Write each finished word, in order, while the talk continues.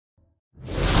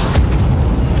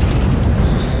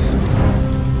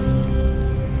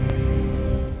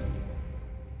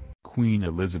Queen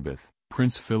Elizabeth,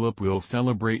 Prince Philip will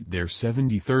celebrate their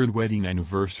 73rd wedding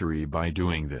anniversary by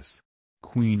doing this.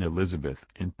 Queen Elizabeth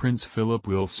and Prince Philip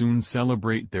will soon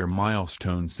celebrate their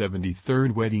milestone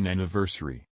 73rd wedding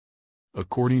anniversary.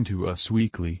 According to Us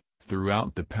Weekly,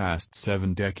 throughout the past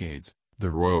 7 decades, the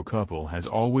royal couple has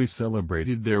always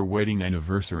celebrated their wedding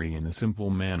anniversary in a simple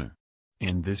manner.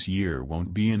 And this year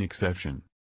won't be an exception.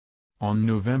 On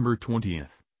November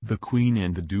 20th, the Queen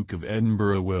and the Duke of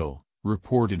Edinburgh will,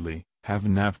 reportedly, have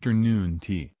an afternoon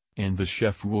tea, and the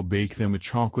chef will bake them a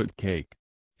chocolate cake.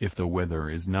 If the weather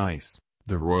is nice,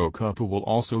 the royal couple will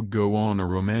also go on a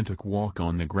romantic walk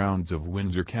on the grounds of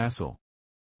Windsor Castle.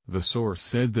 The source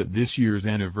said that this year's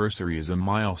anniversary is a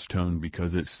milestone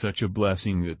because it's such a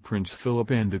blessing that Prince Philip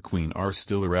and the Queen are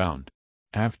still around.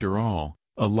 After all,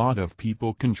 a lot of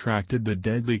people contracted the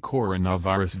deadly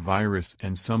coronavirus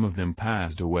and some of them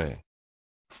passed away.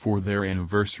 For their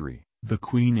anniversary, the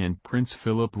Queen and Prince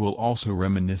Philip will also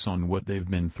reminisce on what they've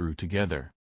been through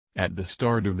together. At the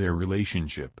start of their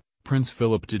relationship, Prince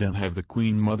Philip didn't have the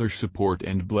Queen Mother's support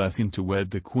and blessing to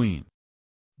wed the Queen.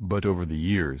 But over the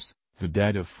years, the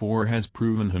dad of 4 has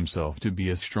proven himself to be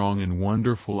a strong and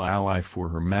wonderful ally for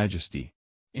Her Majesty.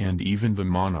 And even the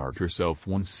monarch herself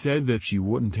once said that she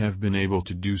wouldn't have been able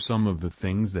to do some of the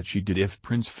things that she did if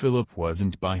Prince Philip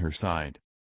wasn't by her side.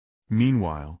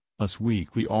 Meanwhile, Us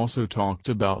Weekly also talked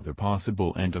about the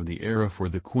possible end of the era for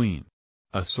the Queen.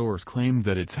 A source claimed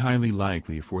that it's highly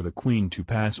likely for the Queen to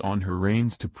pass on her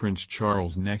reigns to Prince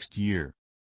Charles next year.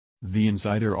 The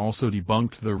insider also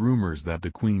debunked the rumors that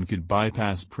the Queen could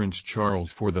bypass Prince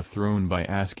Charles for the throne by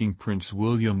asking Prince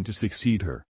William to succeed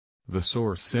her. The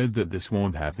source said that this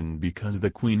won't happen because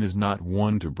the Queen is not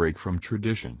one to break from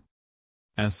tradition.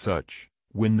 As such,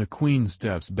 when the Queen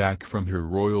steps back from her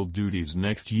royal duties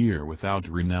next year without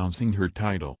renouncing her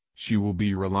title, she will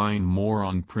be relying more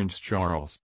on Prince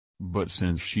Charles. But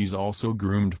since she's also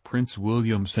groomed Prince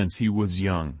William since he was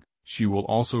young, she will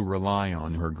also rely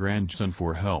on her grandson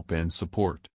for help and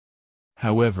support.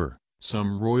 However,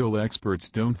 some royal experts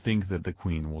don't think that the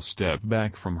Queen will step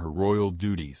back from her royal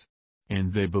duties.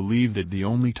 And they believe that the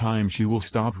only time she will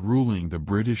stop ruling the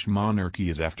British monarchy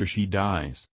is after she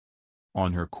dies.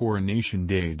 On her coronation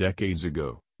day decades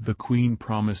ago, the Queen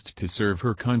promised to serve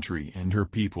her country and her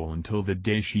people until the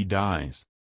day she dies.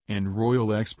 And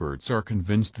royal experts are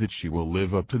convinced that she will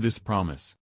live up to this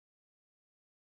promise.